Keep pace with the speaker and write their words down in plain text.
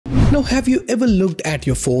Now, have you ever looked at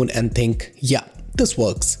your phone and think, yeah, this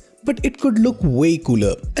works, but it could look way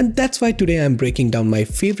cooler? And that's why today I'm breaking down my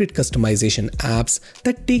favorite customization apps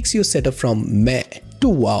that takes your setup from meh to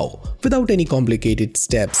wow without any complicated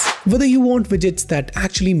steps. Whether you want widgets that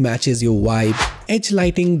actually matches your vibe, edge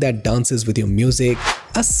lighting that dances with your music,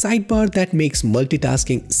 a sidebar that makes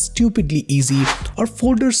multitasking stupidly easy, or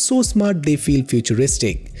folders so smart they feel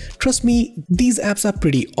futuristic, trust me, these apps are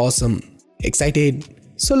pretty awesome. Excited?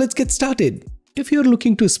 So let's get started. If you're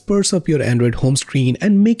looking to spruce up your Android home screen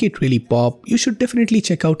and make it really pop, you should definitely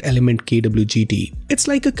check out Element KWGT. It's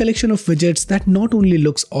like a collection of widgets that not only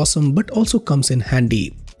looks awesome but also comes in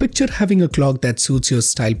handy. Picture having a clock that suits your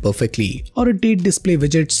style perfectly, or a date display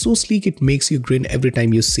widget so sleek it makes you grin every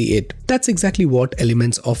time you see it. That's exactly what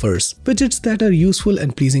Elements offers. Widgets that are useful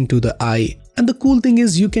and pleasing to the eye. And the cool thing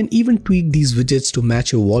is you can even tweak these widgets to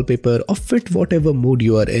match your wallpaper or fit whatever mood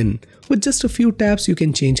you are in. With just a few taps, you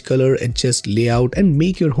can change color, adjust layout, and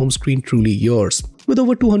make your home screen truly yours. With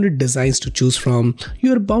over 200 designs to choose from,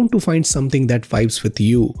 you are bound to find something that vibes with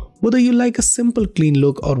you. Whether you like a simple clean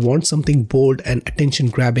look or want something bold and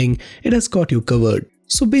attention-grabbing, it has got you covered.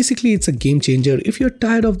 So basically, it's a game changer if you're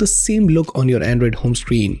tired of the same look on your Android home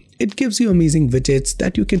screen. It gives you amazing widgets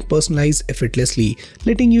that you can personalize effortlessly,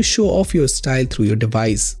 letting you show off your style through your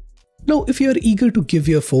device. Now, if you are eager to give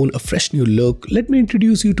your phone a fresh new look, let me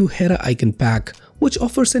introduce you to Hera Icon Pack, which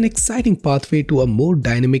offers an exciting pathway to a more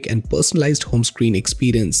dynamic and personalized home screen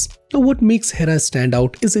experience. Now, what makes Hera stand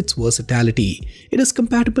out is its versatility. It is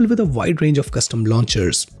compatible with a wide range of custom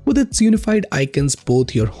launchers. With its unified icons,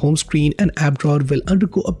 both your home screen and app drawer will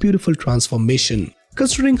undergo a beautiful transformation.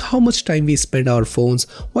 Considering how much time we spend on our phones,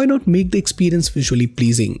 why not make the experience visually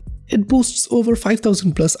pleasing? It boasts over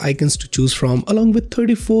 5,000 plus icons to choose from, along with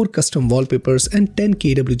 34 custom wallpapers and 10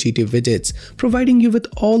 KWGT widgets, providing you with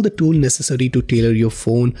all the tools necessary to tailor your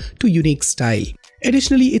phone to unique style.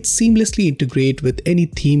 Additionally, it seamlessly integrates with any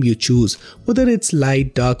theme you choose, whether it's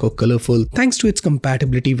light, dark, or colorful, thanks to its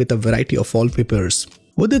compatibility with a variety of wallpapers.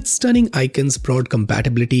 With its stunning icons, broad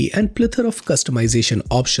compatibility, and plethora of customization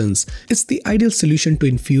options, it's the ideal solution to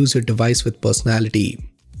infuse your device with personality.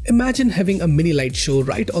 Imagine having a mini light show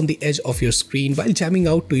right on the edge of your screen while jamming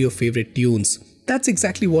out to your favorite tunes. That's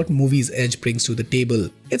exactly what Muviz Edge brings to the table.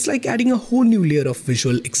 It's like adding a whole new layer of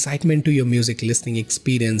visual excitement to your music listening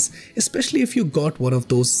experience, especially if you got one of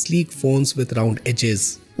those sleek phones with round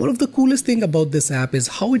edges. One of the coolest things about this app is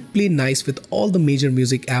how it plays nice with all the major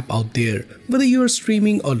music apps out there. Whether you are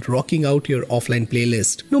streaming or rocking out your offline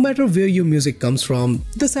playlist, no matter where your music comes from,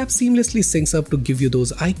 this app seamlessly syncs up to give you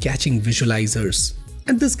those eye-catching visualizers.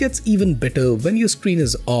 And this gets even better when your screen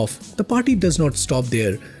is off. The party does not stop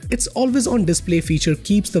there. Its always on display feature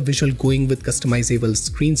keeps the visual going with customizable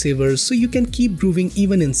screensavers so you can keep grooving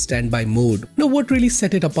even in standby mode. Now, what really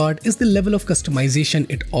set it apart is the level of customization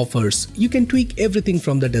it offers. You can tweak everything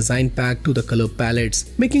from the design pack to the color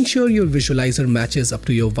palettes, making sure your visualizer matches up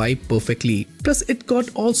to your vibe perfectly. Plus, it got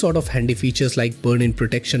all sort of handy features like burn-in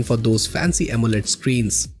protection for those fancy AMOLED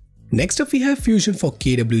screens. Next up, we have Fusion for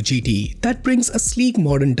KWGT that brings a sleek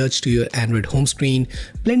modern touch to your Android home screen,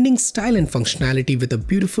 blending style and functionality with a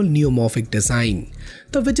beautiful neomorphic design.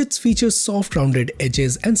 The widgets feature soft rounded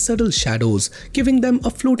edges and subtle shadows, giving them a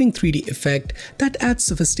floating 3D effect that adds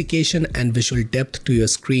sophistication and visual depth to your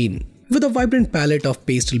screen. With a vibrant palette of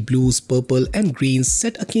pastel blues, purple, and greens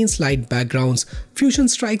set against light backgrounds, Fusion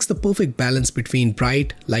strikes the perfect balance between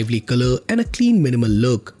bright, lively color and a clean, minimal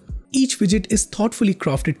look. Each widget is thoughtfully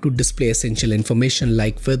crafted to display essential information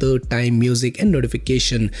like weather, time, music, and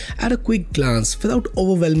notification at a quick glance without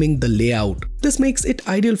overwhelming the layout. This makes it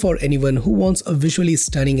ideal for anyone who wants a visually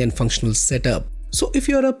stunning and functional setup. So if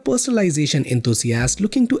you're a personalization enthusiast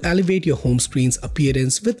looking to elevate your home screen's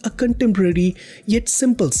appearance with a contemporary yet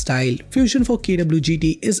simple style, Fusion for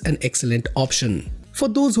KWGT is an excellent option. For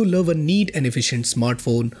those who love a neat and efficient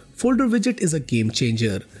smartphone, Folder Widget is a game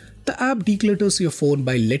changer. The app declutters your phone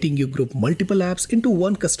by letting you group multiple apps into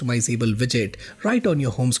one customizable widget right on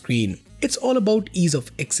your home screen. It's all about ease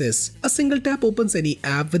of access. A single tap opens any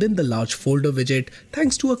app within the large folder widget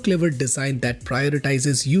thanks to a clever design that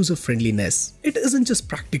prioritizes user-friendliness. It isn't just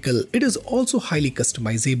practical, it is also highly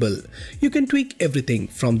customizable. You can tweak everything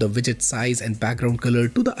from the widget size and background color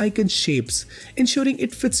to the icon shapes, ensuring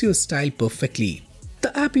it fits your style perfectly.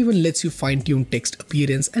 The app even lets you fine-tune text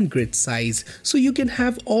appearance and grid size, so you can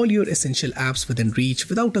have all your essential apps within reach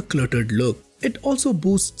without a cluttered look. It also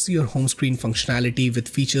boosts your home screen functionality with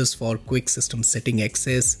features for quick system setting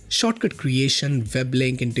access, shortcut creation, web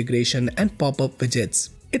link integration, and pop-up widgets.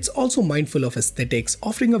 It's also mindful of aesthetics,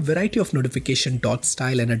 offering a variety of notification dot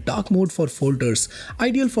style and a dark mode for folders,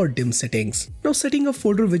 ideal for dim settings. Now setting a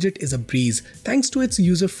folder widget is a breeze thanks to its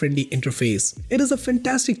user-friendly interface. It is a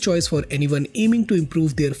fantastic choice for anyone aiming to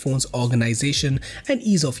improve their phone's organization and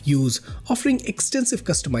ease of use, offering extensive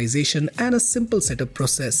customization and a simple setup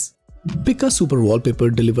process. Pika Super Wallpaper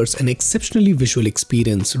delivers an exceptionally visual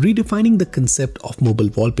experience, redefining the concept of mobile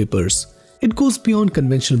wallpapers. It goes beyond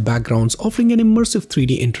conventional backgrounds, offering an immersive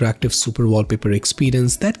 3D interactive super wallpaper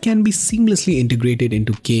experience that can be seamlessly integrated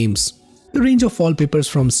into games. The range of wallpapers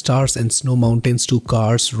from stars and snow mountains to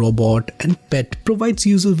cars, robot, and pet provides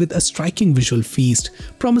users with a striking visual feast,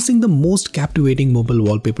 promising the most captivating mobile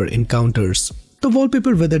wallpaper encounters. The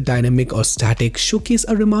wallpaper, whether dynamic or static, showcase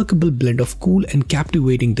a remarkable blend of cool and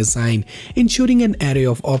captivating design, ensuring an array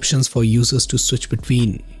of options for users to switch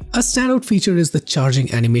between. A standout feature is the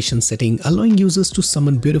charging animation setting, allowing users to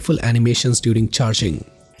summon beautiful animations during charging.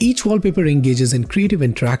 Each wallpaper engages in creative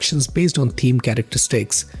interactions based on theme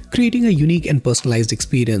characteristics, creating a unique and personalized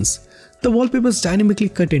experience. The wallpapers dynamically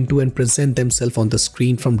cut into and present themselves on the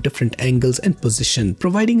screen from different angles and position,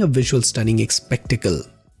 providing a visual stunning spectacle.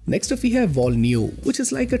 Next up we have WallNeo, which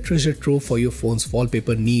is like a treasure trove for your phone's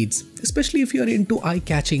wallpaper needs, especially if you are into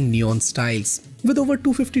eye-catching neon styles. With over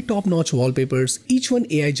 250 top-notch wallpapers, each one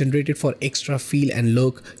AI generated for extra feel and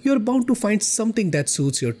look, you are bound to find something that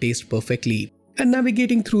suits your taste perfectly. And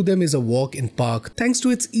navigating through them is a walk in park thanks to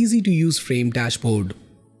its easy-to-use frame dashboard.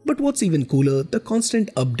 But what's even cooler, the constant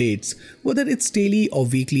updates. Whether it's daily or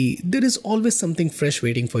weekly, there is always something fresh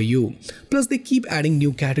waiting for you. Plus they keep adding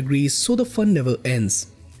new categories, so the fun never ends.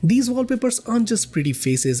 These wallpapers aren't just pretty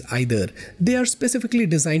faces either, they are specifically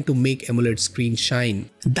designed to make AMOLED screens shine.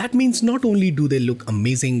 That means not only do they look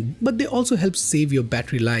amazing, but they also help save your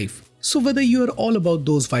battery life. So whether you are all about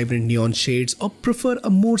those vibrant neon shades or prefer a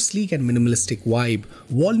more sleek and minimalistic vibe,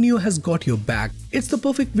 WallNeo has got your back. It's the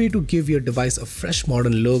perfect way to give your device a fresh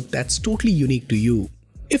modern look that's totally unique to you.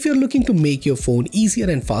 If you're looking to make your phone easier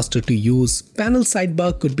and faster to use, panel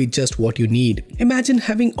sidebar could be just what you need. Imagine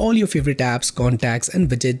having all your favorite apps, contacts, and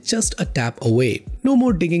widgets just a tap away. No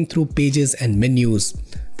more digging through pages and menus.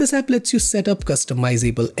 This app lets you set up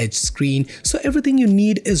customizable edge screen, so everything you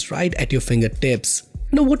need is right at your fingertips.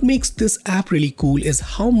 Now what makes this app really cool is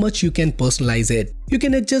how much you can personalize it. You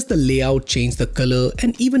can adjust the layout, change the color,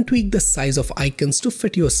 and even tweak the size of icons to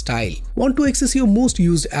fit your style. Want to access your most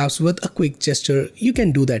used apps with a quick gesture? You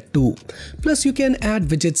can do that too. Plus you can add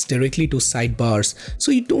widgets directly to sidebars,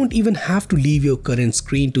 so you don't even have to leave your current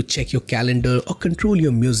screen to check your calendar or control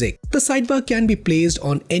your music. The sidebar can be placed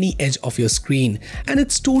on any edge of your screen, and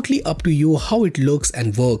it's totally up to you how it looks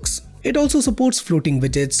and works. It also supports floating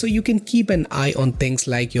widgets, so you can keep an eye on things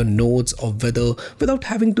like your notes or weather without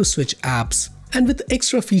having to switch apps. And with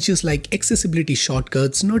extra features like accessibility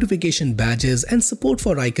shortcuts, notification badges, and support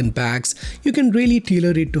for icon packs, you can really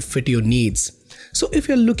tailor it to fit your needs. So if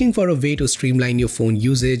you're looking for a way to streamline your phone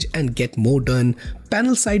usage and get more done,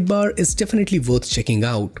 panel sidebar is definitely worth checking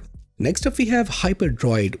out. Next up we have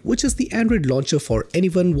HyperDroid, which is the Android launcher for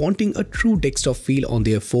anyone wanting a true desktop feel on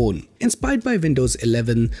their phone. Inspired by Windows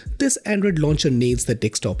 11, this Android launcher nails the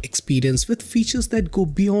desktop experience with features that go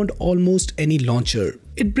beyond almost any launcher.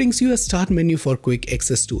 It brings you a start menu for quick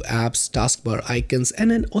access to apps, taskbar icons,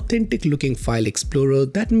 and an authentic looking file explorer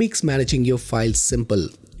that makes managing your files simple.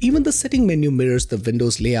 Even the setting menu mirrors the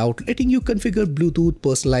Windows layout, letting you configure Bluetooth,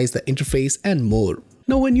 personalize the interface, and more.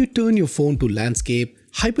 Now when you turn your phone to landscape,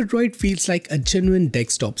 HyperDroid feels like a genuine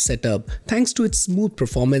desktop setup thanks to its smooth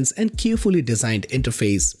performance and carefully designed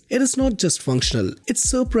interface. It is not just functional, it's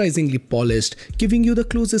surprisingly polished, giving you the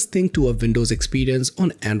closest thing to a Windows experience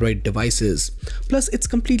on Android devices. Plus it's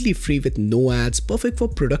completely free with no ads, perfect for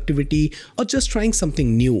productivity or just trying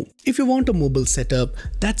something new. If you want a mobile setup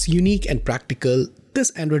that's unique and practical, this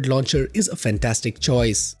Android launcher is a fantastic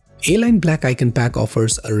choice. Aline Black Icon Pack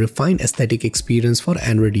offers a refined aesthetic experience for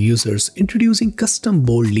Android users, introducing custom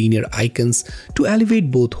bold linear icons to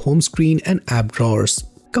elevate both home screen and app drawers.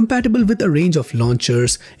 Compatible with a range of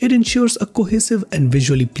launchers, it ensures a cohesive and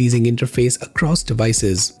visually pleasing interface across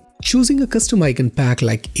devices. Choosing a custom icon pack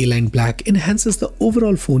like Aline Black enhances the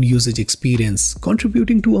overall phone usage experience,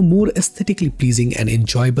 contributing to a more aesthetically pleasing and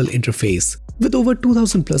enjoyable interface. With over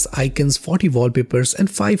 2000 plus icons, 40 wallpapers, and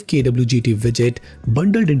 5 KWGT widget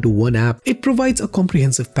bundled into one app, it provides a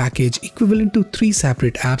comprehensive package equivalent to 3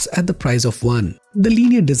 separate apps at the price of one. The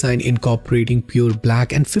linear design incorporating pure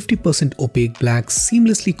black and 50% opaque black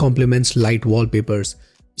seamlessly complements light wallpapers.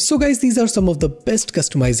 So guys, these are some of the best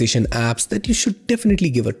customization apps that you should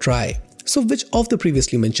definitely give a try. So which of the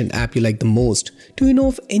previously mentioned app you like the most? Do you know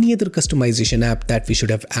of any other customization app that we should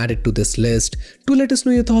have added to this list? Do let us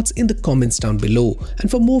know your thoughts in the comments down below. And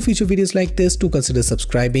for more future videos like this, do consider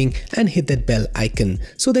subscribing and hit that bell icon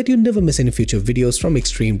so that you never miss any future videos from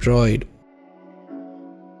Extreme Droid.